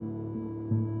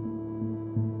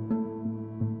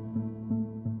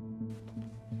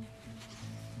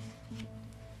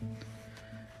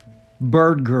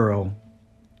Bird Girl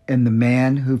and the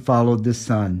Man Who Followed the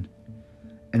Sun,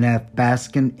 an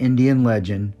Athabascan Indian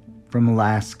legend from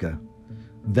Alaska.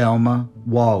 Velma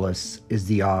Wallace is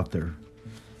the author.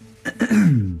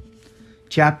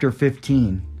 Chapter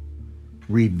 15,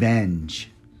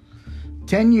 Revenge.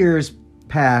 10 years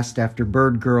passed after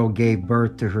Bird Girl gave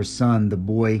birth to her son, the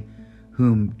boy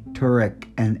whom Turek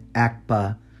and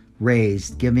Akpa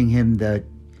raised, giving him the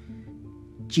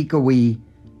Chikawee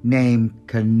name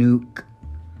Canuck.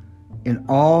 In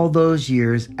all those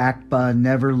years, Akpa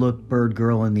never looked Bird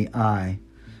Girl in the eye.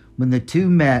 When the two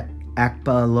met,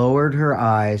 Akpa lowered her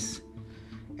eyes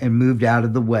and moved out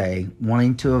of the way,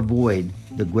 wanting to avoid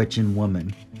the Gwich'in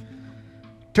woman.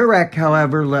 Turek,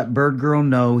 however, let Bird Girl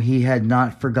know he had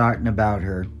not forgotten about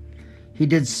her. He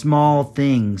did small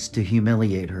things to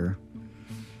humiliate her.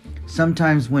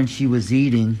 Sometimes when she was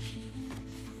eating,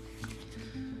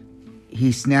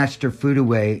 he snatched her food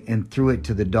away and threw it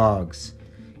to the dogs.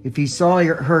 If he saw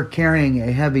her carrying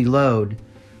a heavy load,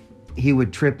 he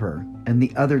would trip her, and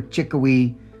the other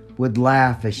Chikawee would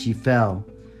laugh as she fell.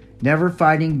 Never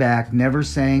fighting back, never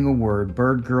saying a word,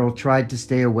 Bird Girl tried to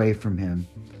stay away from him.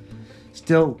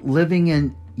 Still living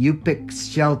in Yupik's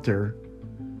shelter,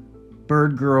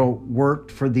 Bird Girl worked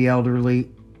for the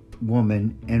elderly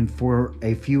woman and for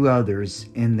a few others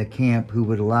in the camp who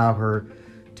would allow her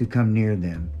to come near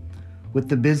them. With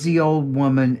the busy old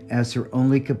woman as her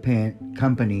only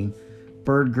company,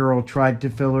 Bird Girl tried to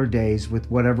fill her days with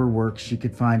whatever work she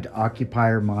could find to occupy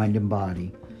her mind and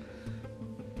body.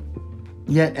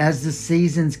 Yet as the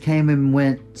seasons came and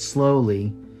went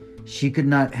slowly, she could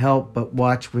not help but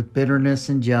watch with bitterness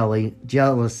and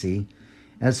jealousy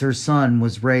as her son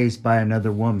was raised by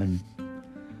another woman.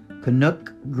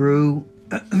 Canuck grew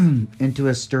into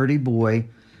a sturdy boy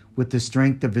with the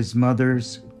strength of his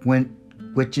mother's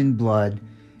Gwich'in blood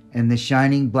and the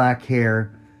shining black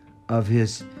hair of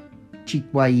his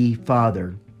Chikawee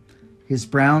father. His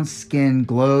brown skin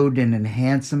glowed in a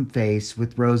handsome face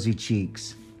with rosy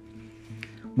cheeks.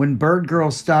 When Bird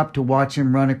Girl stopped to watch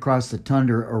him run across the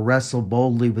tundra or wrestle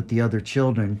boldly with the other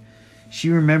children, she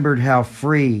remembered how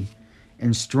free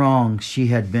and strong she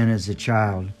had been as a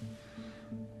child.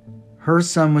 Her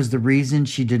son was the reason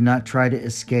she did not try to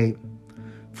escape.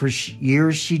 For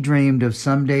years she dreamed of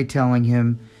someday telling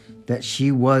him that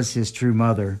she was his true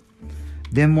mother.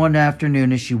 Then one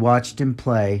afternoon as she watched him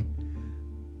play,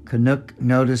 Canuck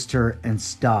noticed her and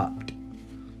stopped.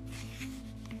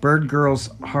 Bird Girl's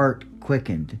heart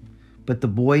quickened, but the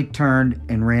boy turned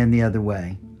and ran the other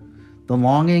way. The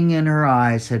longing in her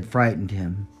eyes had frightened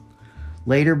him.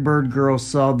 Later, Bird Girl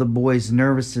saw the boy's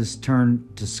nervousness turn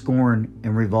to scorn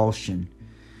and revulsion.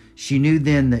 She knew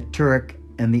then that Turek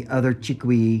and the other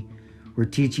Chikawee were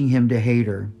teaching him to hate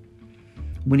her.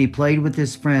 When he played with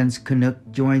his friends, Canuck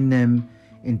joined them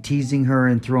in teasing her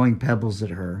and throwing pebbles at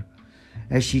her.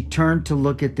 As she turned to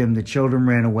look at them, the children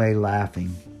ran away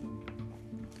laughing.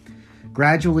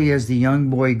 Gradually, as the young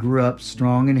boy grew up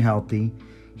strong and healthy,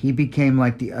 he became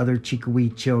like the other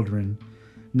Chikawee children,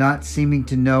 not seeming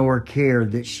to know or care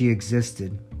that she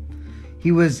existed.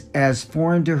 He was as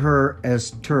foreign to her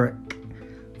as Turek.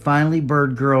 Finally,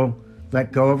 Bird Girl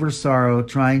let go of her sorrow,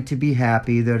 trying to be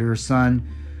happy that her son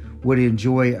would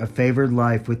enjoy a favored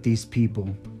life with these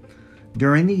people.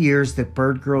 During the years that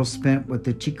Bird Girl spent with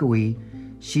the Chikawee,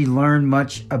 she learned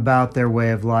much about their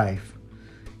way of life.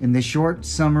 In the short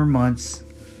summer months,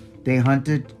 they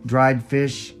hunted dried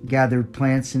fish, gathered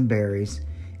plants and berries,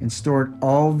 and stored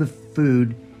all the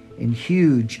food in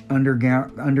huge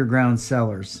underground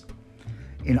cellars.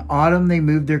 In autumn, they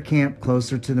moved their camp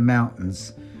closer to the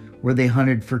mountains, where they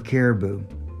hunted for caribou.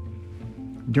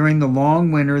 During the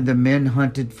long winter, the men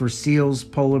hunted for seals,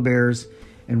 polar bears,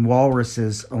 and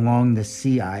walruses along the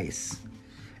sea ice.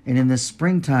 And in the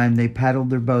springtime, they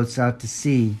paddled their boats out to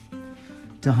sea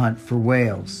to hunt for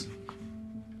whales.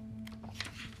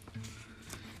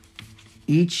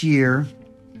 Each year,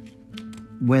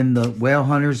 when the whale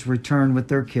hunters returned with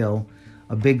their kill,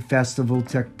 a big festival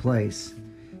took place.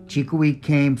 Chikawee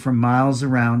came from miles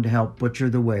around to help butcher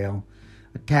the whale,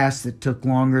 a task that took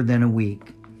longer than a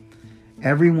week.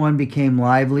 Everyone became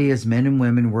lively as men and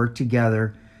women worked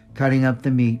together, cutting up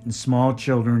the meat, and small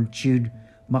children chewed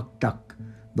muktuk,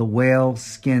 the whale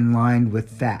skin lined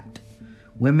with fat.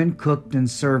 Women cooked and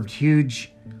served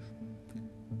huge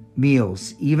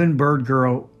meals. Even Bird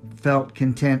Girl felt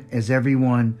content as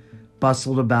everyone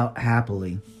bustled about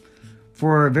happily.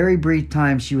 For a very brief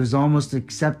time, she was almost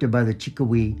accepted by the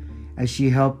Chikawee as she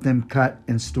helped them cut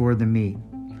and store the meat.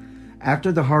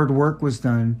 After the hard work was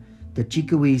done, the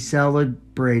Chikawee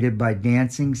celebrated by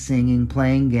dancing, singing,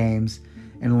 playing games,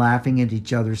 and laughing at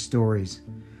each other's stories.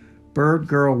 Bird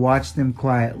Girl watched them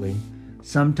quietly.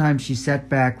 Sometimes she sat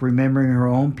back, remembering her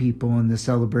own people and the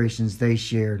celebrations they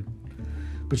shared.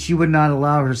 But she would not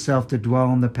allow herself to dwell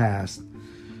on the past,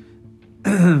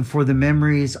 for the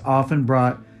memories often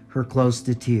brought her close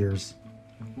to tears.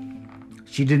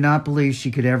 She did not believe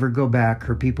she could ever go back.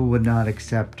 Her people would not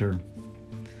accept her.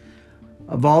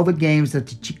 Of all the games that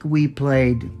the Chickawee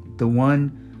played, the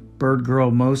one Bird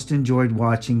Girl most enjoyed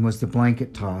watching was the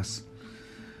blanket toss.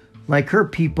 Like her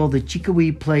people, the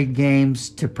Chickawee played games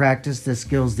to practice the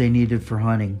skills they needed for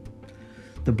hunting.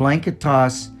 The blanket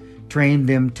toss trained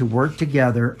them to work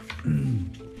together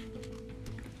in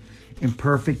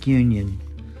perfect union.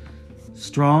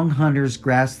 Strong hunters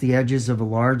grasped the edges of a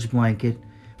large blanket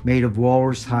made of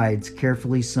walrus hides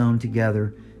carefully sewn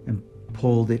together and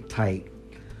pulled it tight.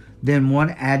 Then one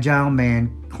agile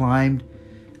man climbed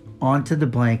onto the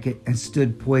blanket and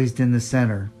stood poised in the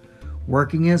center.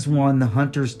 Working as one, the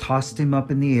hunters tossed him up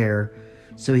in the air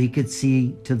so he could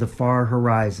see to the far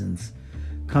horizons.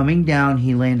 Coming down,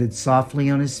 he landed softly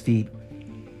on his feet,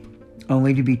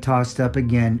 only to be tossed up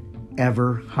again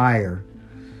ever higher.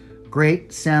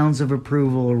 Great sounds of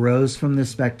approval arose from the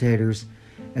spectators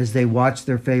as they watched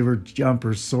their favorite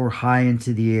jumpers soar high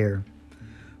into the air.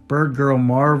 Bird Girl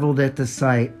marveled at the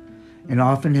sight and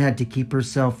often had to keep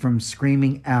herself from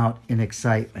screaming out in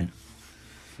excitement.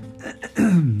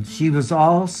 She was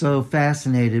also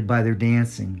fascinated by their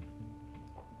dancing.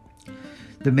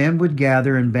 The men would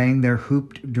gather and bang their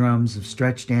hooped drums of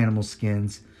stretched animal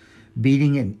skins,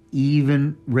 beating an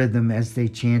even rhythm as they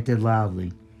chanted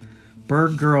loudly.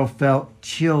 Bird Girl felt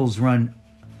chills run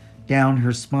down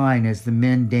her spine as the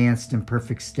men danced in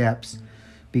perfect steps,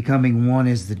 becoming one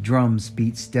as the drums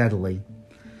beat steadily.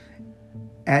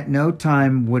 At no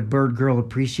time would Bird Girl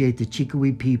appreciate the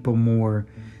Chickawee people more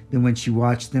than when she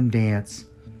watched them dance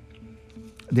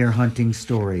their hunting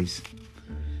stories.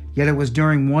 Yet it was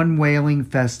during one whaling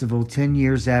festival 10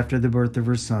 years after the birth of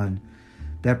her son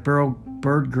that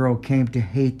Bird Girl came to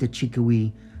hate the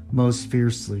Chickawee most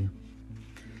fiercely.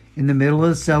 In the middle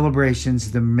of the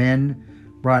celebrations, the men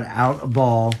brought out a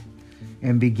ball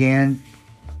and began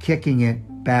kicking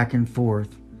it back and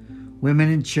forth. Women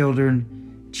and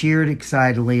children cheered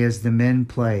excitedly as the men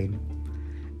played.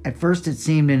 At first it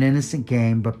seemed an innocent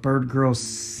game, but Bird Girl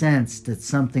sensed that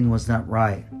something was not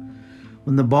right.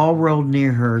 When the ball rolled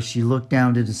near her, she looked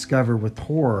down to discover with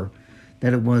horror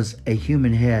that it was a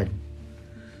human head.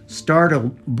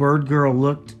 Startled, Bird Girl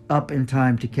looked up in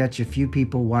time to catch a few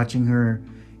people watching her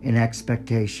in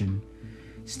expectation.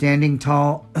 Standing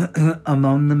tall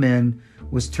among the men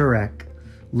was Turek,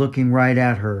 looking right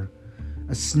at her,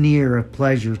 a sneer of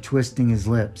pleasure twisting his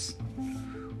lips.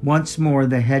 Once more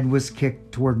the head was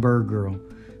kicked toward Bird Girl,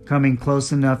 coming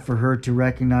close enough for her to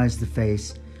recognize the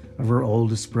face of her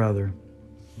oldest brother.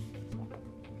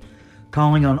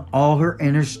 Calling on all her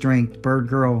inner strength, Bird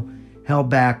Girl held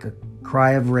back a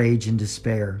cry of rage and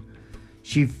despair.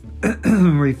 She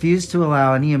refused to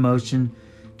allow any emotion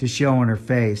to show on her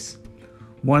face.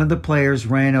 One of the players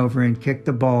ran over and kicked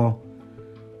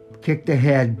the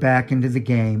head back into the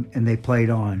game, and they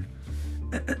played on.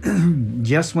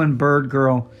 Just when Bird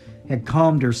Girl had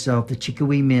calmed herself, the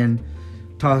Chickawee men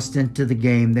tossed into the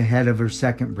game the head of her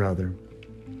second brother.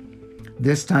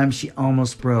 This time she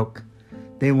almost broke.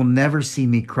 They will never see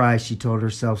me cry, she told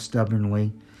herself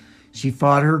stubbornly. She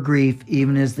fought her grief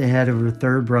even as the head of her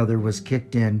third brother was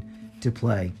kicked in to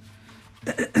play.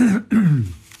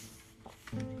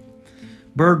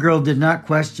 Bird Girl did not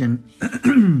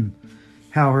question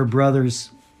how her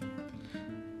brothers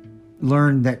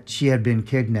learned that she had been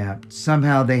kidnapped.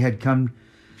 Somehow they had come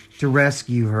to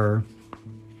rescue her,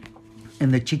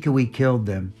 and the Chickawee killed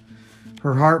them.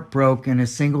 Her heart broke, and a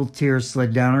single tear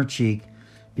slid down her cheek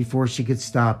before she could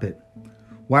stop it.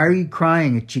 "Why are you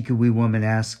crying?" a Chickawee woman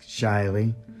asked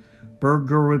shyly. Bird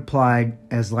Girl replied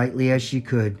as lightly as she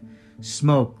could,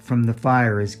 "Smoke from the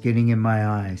fire is getting in my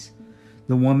eyes."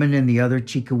 The woman and the other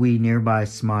Chickawee nearby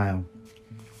smiled.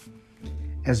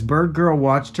 As Bird Girl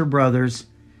watched her brothers'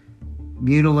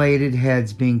 mutilated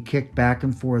heads being kicked back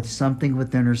and forth, something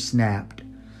within her snapped.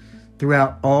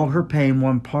 Throughout all her pain,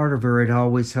 one part of her had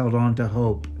always held on to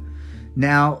hope.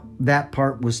 Now that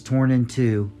part was torn in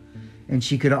two, and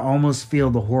she could almost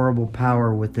feel the horrible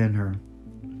power within her.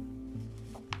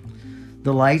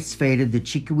 The lights faded, the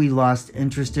Chickawee lost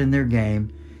interest in their game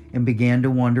and began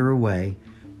to wander away,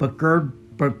 but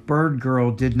Bird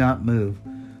Girl did not move.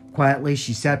 Quietly,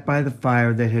 she sat by the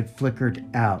fire that had flickered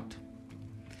out.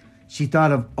 She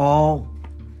thought of all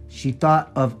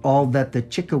that the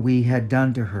Chickawee had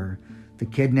done to her, the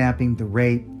kidnapping, the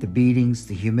rape, the beatings,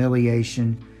 the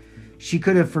humiliation. She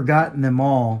could have forgotten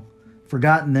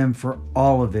them for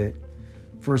all of it,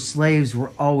 for slaves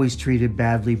were always treated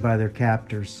badly by their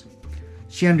captors.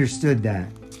 She understood that.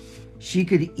 She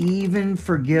could even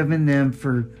forgiven them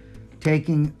for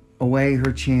taking away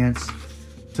her chance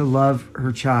to love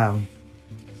her child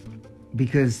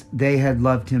because they had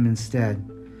loved him instead.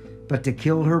 But to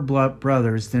kill her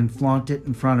brothers, then flaunt it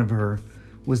in front of her,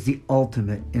 was the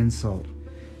ultimate insult.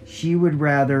 She would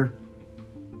rather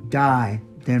die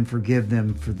than forgive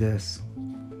them for this.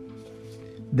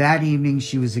 That evening,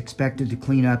 she was expected to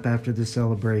clean up after the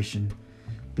celebration.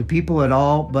 The people had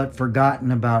all but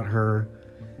forgotten about her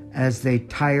as they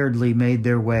tiredly made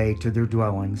their way to their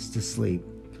dwellings to sleep.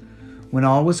 When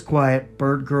all was quiet,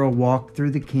 Bird Girl walked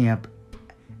through the camp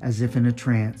as if in a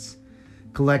trance,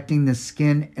 collecting the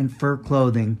skin and fur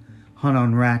clothing hung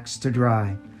on racks to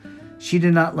dry. She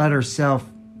did not allow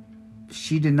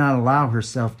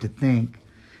herself to think.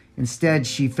 Instead,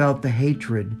 she felt the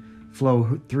hatred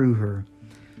flow through her,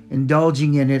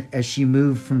 indulging in it as she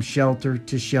moved from shelter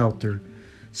to shelter,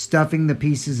 stuffing the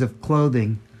pieces of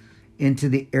clothing into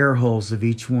the air holes of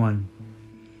each one.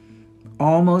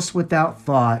 Almost without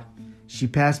thought, she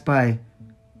passed by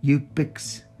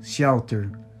Yupik's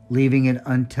shelter, leaving it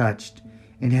untouched,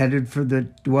 and headed for the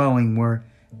dwelling where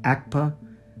Akpa,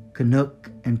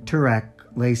 Canuck, and Turak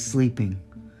lay sleeping.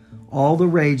 All the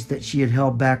rage that she had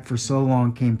held back for so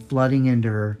long came flooding into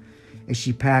her as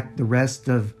she packed the rest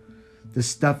of the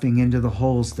stuffing into the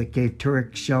holes that gave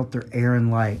Turak's shelter air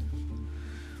and light.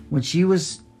 When she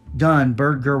was done,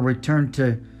 Bird Girl returned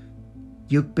to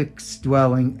Yupik's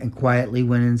dwelling and quietly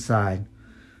went inside.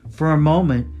 For a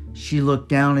moment, she looked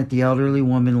down at the elderly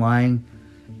woman lying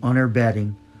on her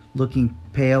bedding, looking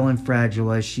pale and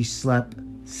fragile as she slept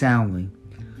soundly.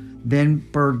 Then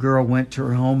Bird Girl went to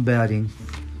her home bedding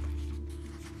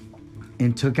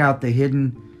and took out the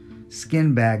hidden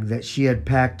skin bag that she had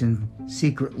packed in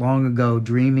secret long ago,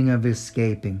 dreaming of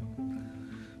escaping.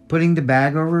 Putting the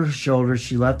bag over her shoulder,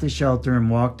 she left the shelter and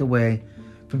walked away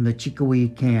from the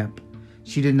Chikawee camp.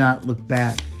 She did not look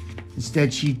back.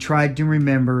 Instead, she tried to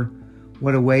remember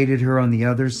what awaited her on the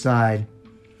other side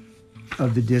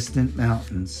of the distant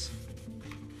mountains.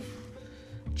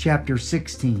 Chapter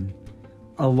 16.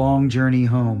 A Long Journey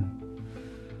Home.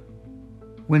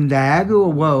 When Daagoo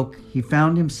awoke, he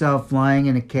found himself lying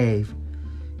in a cave,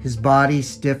 his body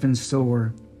stiff and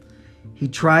sore. He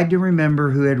tried to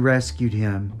remember who had rescued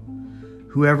him.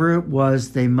 Whoever it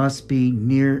was, they must be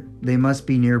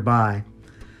nearby,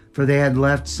 for they had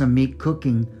left some meat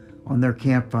cooking on their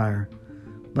campfire.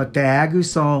 But Daagoo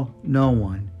saw no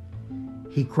one.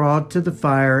 He crawled to the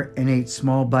fire and ate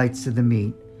small bites of the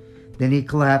meat. Then he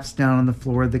collapsed down on the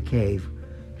floor of the cave,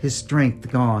 his strength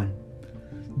gone.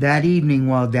 That evening,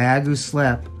 while Daagoo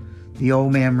slept, the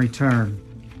old man returned.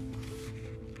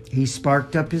 He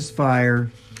sparked up his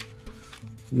fire,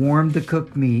 warmed the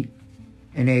cooked meat,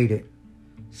 and ate it.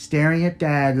 Staring at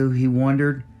Daagoo, he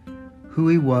wondered who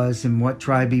he was and what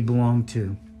tribe he belonged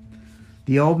to.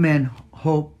 The old man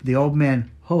hoped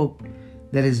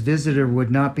that his visitor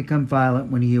would not become violent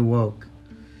when he awoke.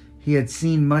 He had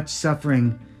seen much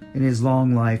suffering in his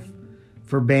long life,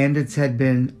 for bandits had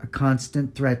been a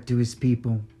constant threat to his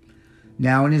people.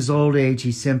 Now in his old age,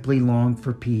 he simply longed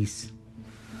for peace.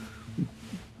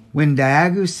 When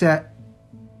Daagoo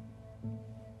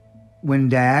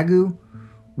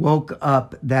woke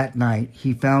up that night,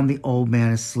 he found the old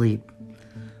man asleep.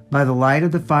 By the light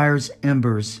of the fire's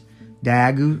embers,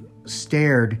 Daagoo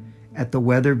stared at the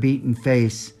weather-beaten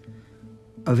face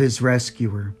of his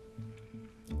rescuer.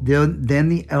 Then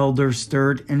the elder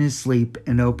stirred in his sleep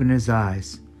and opened his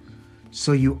eyes.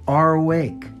 "So you are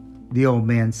awake," the old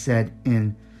man said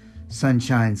in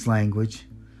Sunshine's language.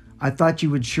 "I thought you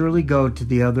would surely go to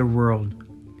the other world."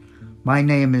 "My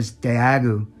name is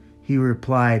Daagoo," he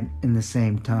replied in the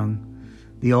same tongue.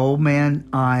 The old man's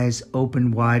eyes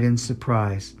opened wide in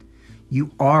surprise.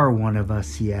 "You are one of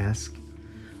us?" he asked.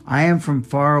 "I am from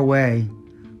far away.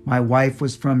 My wife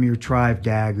was from your tribe,"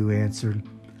 Daagoo answered.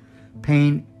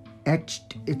 Pain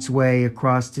etched its way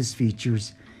across his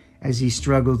features as he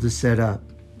struggled to sit up.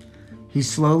 He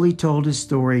slowly told his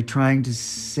story, trying to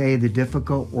say the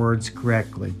difficult words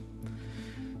correctly.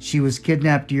 She was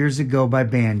kidnapped years ago by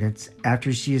bandits.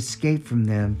 After she escaped from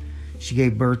them, she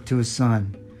gave birth to a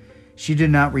son. She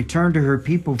did not return to her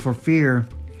people for fear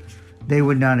they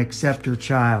would not accept her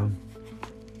child.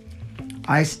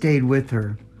 I stayed with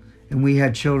her, and we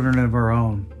had children of our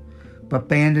own. But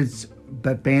bandits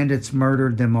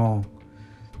murdered them all.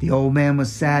 The old man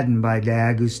was saddened by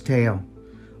Daagoo's tale.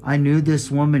 "I knew this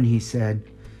woman," he said.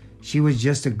 "She was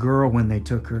just a girl when they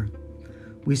took her.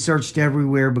 We searched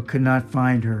everywhere but could not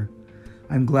find her.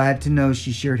 I'm glad to know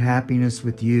she shared happiness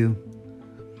with you.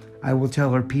 I will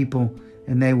tell her people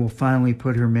and they will finally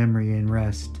put her memory in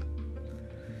rest.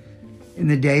 In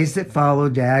the days that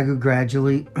followed, Daagoo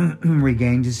gradually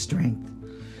regained his strength.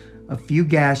 A few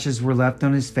gashes were left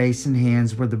on his face and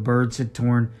hands where the birds had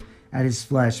torn at his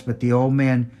flesh, but the old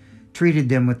man treated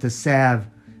them with a salve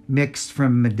mixed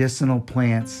from medicinal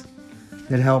plants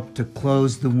that helped to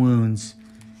close the wounds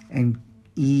and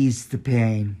ease the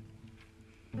pain.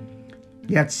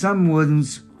 Yet some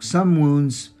wounds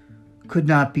could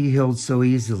not be healed so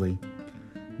easily.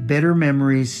 Bitter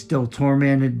memories still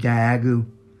tormented Daagoo,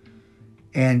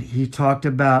 and he talked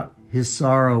about his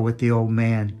sorrow with the old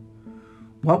man.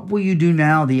 "What will you do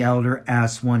now?" the elder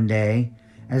asked one day,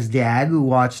 as Daagoo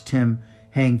watched him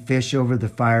hang fish over the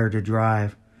fire to dry.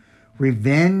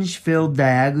 Revenge filled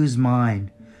Daagoo's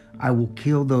mind. "I will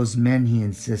kill those men," he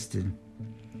insisted.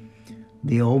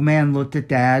 The old man looked at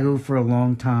Daagoo for a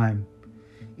long time.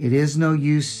 "It is no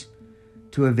use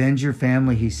to avenge your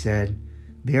family," he said.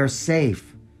 "They are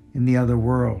safe in the other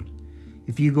world.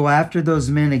 If you go after those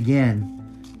men again,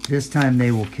 this time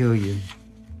they will kill you."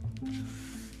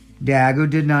 Daagoo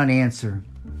did not answer.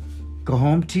 "Go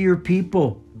home to your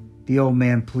people," the old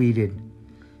man pleaded.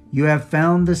 "You have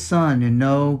found the sun and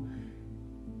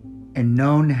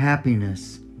known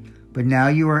happiness, but now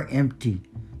you are empty.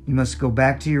 You must go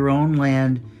back to your own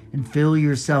land and fill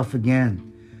yourself again.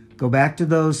 Go back to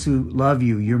those who love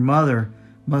you. Your mother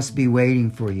must be waiting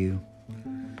for you."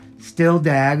 Still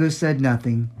Daagoo said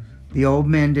nothing. The old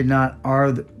man did not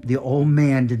argue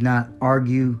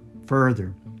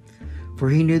further, for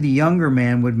he knew the younger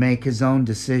man would make his own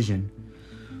decision.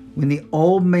 When the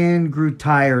old man grew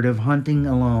tired of hunting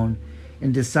alone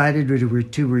and decided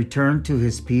to return to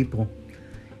his people,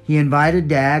 he invited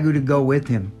Daagoo to go with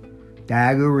him.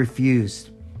 Daagoo refused.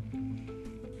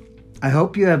 I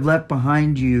hope you have left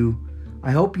behind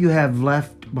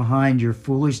your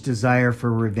foolish desire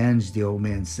for revenge," the old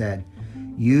man said.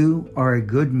 "You are a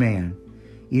good man.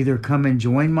 Either come and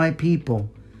join my people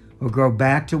or go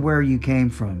back to where you came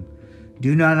from.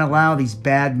 Do not allow these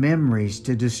bad memories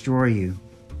to destroy you."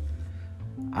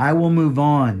 "I will move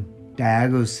on,"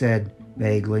 Daagoo said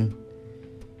vaguely.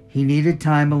 He needed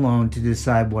time alone to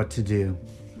decide what to do.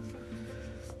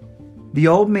 The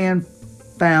old man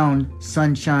found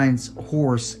Sunshine's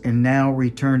horse and now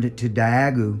returned it to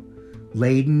Daagoo,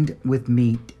 laden with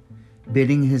meat,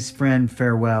 bidding his friend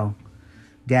farewell.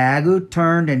 Daagoo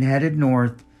turned and headed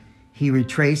north. He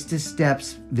retraced his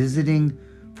steps, visiting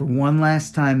for one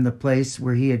last time the place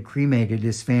where he had cremated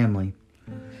his family.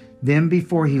 Then,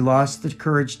 before he lost the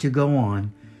courage to go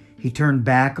on, he turned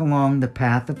back along the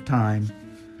path of time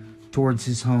towards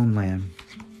his homeland.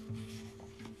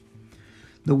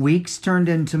 The weeks turned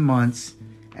into months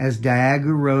as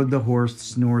Daagoo rode the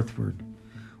horse northward.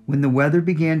 When the weather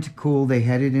began to cool, they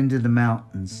headed into the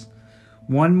mountains.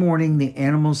 One morning, the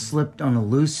animal slipped on a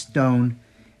loose stone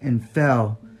and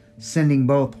fell, sending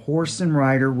both horse and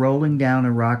rider rolling down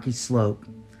a rocky slope.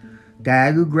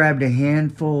 Daagoo grabbed a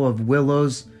handful of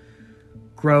willows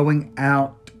growing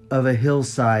out of a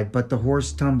hillside, but the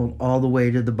horse tumbled all the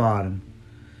way to the bottom.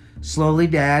 Slowly,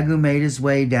 Daagoo made his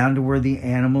way down to where the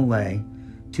animal lay,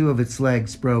 two of its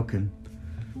legs broken.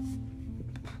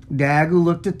 Daagoo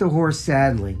looked at the horse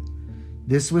sadly.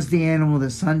 This was the animal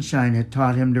that Sunshine had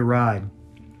taught him to ride.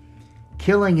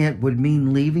 Killing it would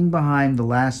mean leaving behind the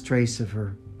last trace of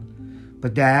her.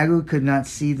 But Daagoo could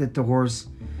see that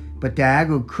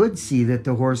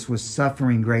the horse was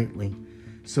suffering greatly.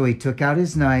 So he took out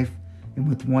his knife and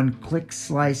with one quick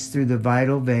slice through the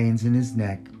vital veins in his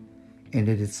neck,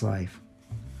 ended its life.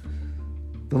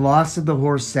 The loss of the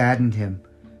horse saddened him,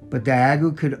 but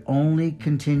Daagoo could only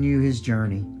continue his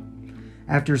journey.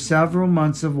 After several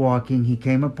months of walking, he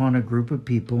came upon a group of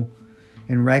people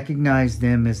and recognized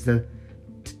them as the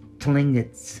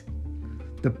Tlingits,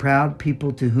 the proud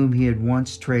people to whom he had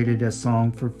once traded a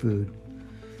song for food.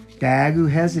 Daagoo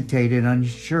hesitated,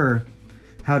 unsure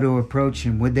how to approach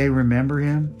him. Would they remember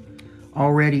him?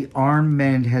 Already armed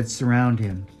men had surrounded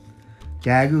him.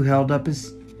 Daagoo held up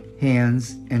his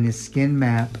hands and his skin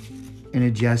map in a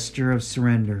gesture of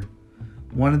surrender.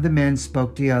 One of the men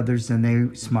spoke to the others and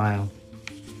they smiled.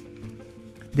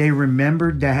 They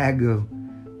remembered Daagoo,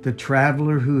 the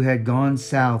traveler who had gone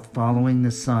south following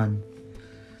the sun.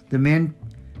 The men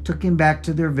took him back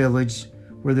to their village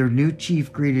where their new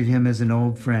chief greeted him as an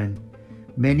old friend.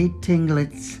 Many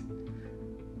Tlingits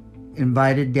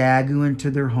invited Daagoo into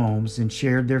their homes and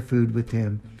shared their food with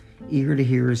him, eager to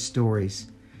hear his stories.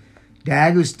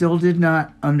 Daagoo still did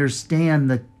not understand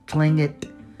the Tlingit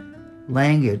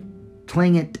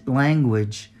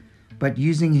language, but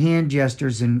using hand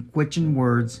gestures and Quechan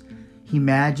words, he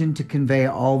imagined to convey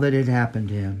all that had happened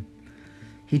to him.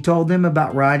 He told them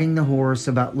about riding the horse,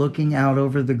 about looking out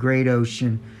over the great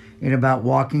ocean, and about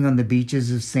walking on the beaches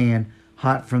of sand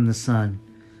hot from the sun.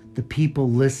 The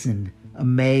people listened,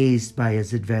 amazed by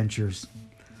his adventures.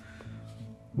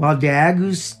 While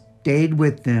Daagoo stayed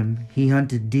with them, he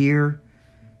hunted deer,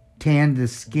 tanned the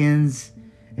skins,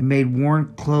 and made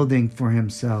warm clothing for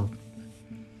himself.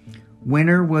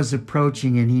 Winter was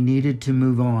approaching and he needed to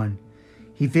move on.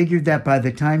 He figured that by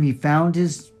the time he found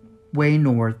his way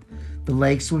north, the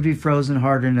lakes would be frozen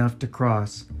hard enough to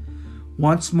cross.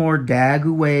 Once more,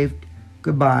 Daagoo waved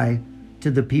goodbye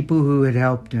to the people who had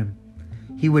helped him.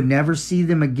 He would never see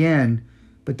them again,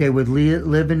 but they would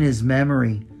live in his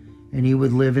memory, and he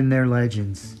would live in their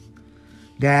legends.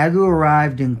 Daagoo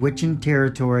arrived in Gwich'in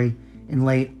territory in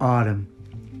late autumn.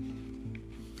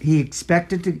 He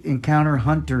expected to encounter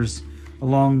hunters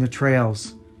along the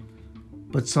trails,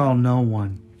 but saw no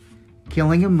one.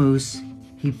 Killing a moose,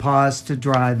 he paused to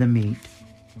dry the meat,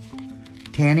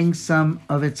 tanning some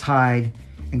of its hide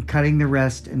and cutting the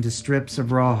rest into strips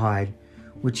of rawhide,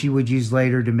 which he would use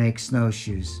later to make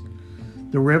snowshoes.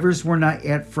 The rivers were not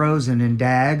yet frozen, and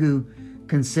Daagoo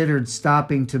considered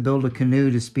stopping to build a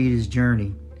canoe to speed his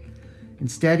journey.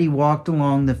 Instead, he walked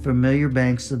along the familiar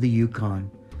banks of the Yukon.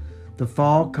 The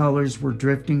fall colors were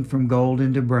drifting from gold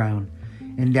into brown,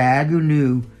 and Daagoo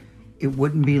knew it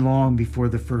wouldn't be long before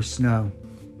the first snow.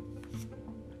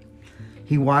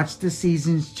 He watched the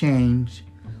seasons change,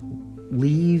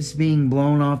 leaves being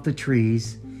blown off the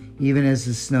trees, even as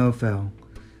the snow fell.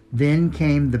 Then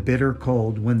came the bitter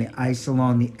cold when the ice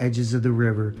along the edges of the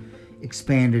river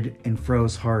expanded and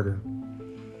froze harder.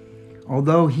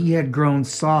 Although he had grown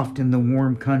soft in the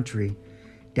warm country,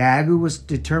 Daagoo was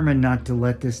determined not to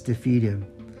let this defeat him.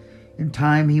 In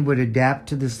time, he would adapt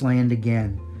to this land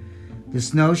again. The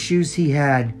snowshoes he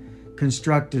had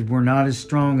constructed were not as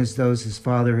strong as those his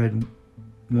father had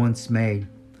once made,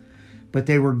 but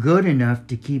they were good enough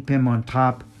to keep him on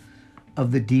top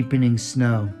of the deepening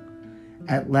snow.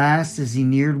 At last, as he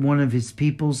neared one of his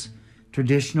people's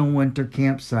traditional winter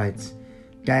campsites,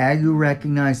 Daagoo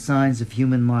recognized signs of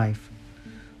human life.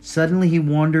 Suddenly, he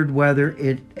wondered whether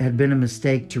it had been a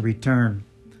mistake to return.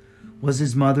 Was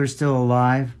his mother still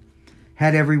alive?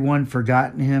 Had everyone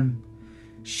forgotten him?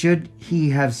 Should he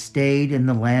have stayed in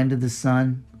the land of the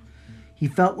sun? He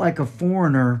felt like a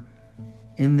foreigner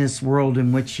in this world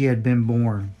in which he had been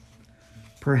born.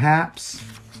 Perhaps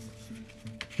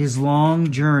his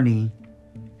long journey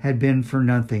had been for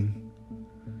nothing.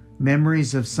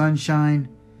 Memories of sunshine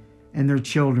and their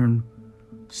children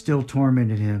still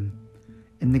tormented him,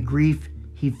 and the grief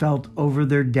he felt over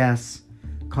their deaths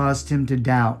caused him to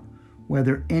doubt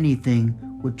whether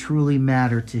anything would truly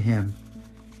matter to him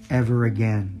ever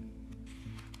again.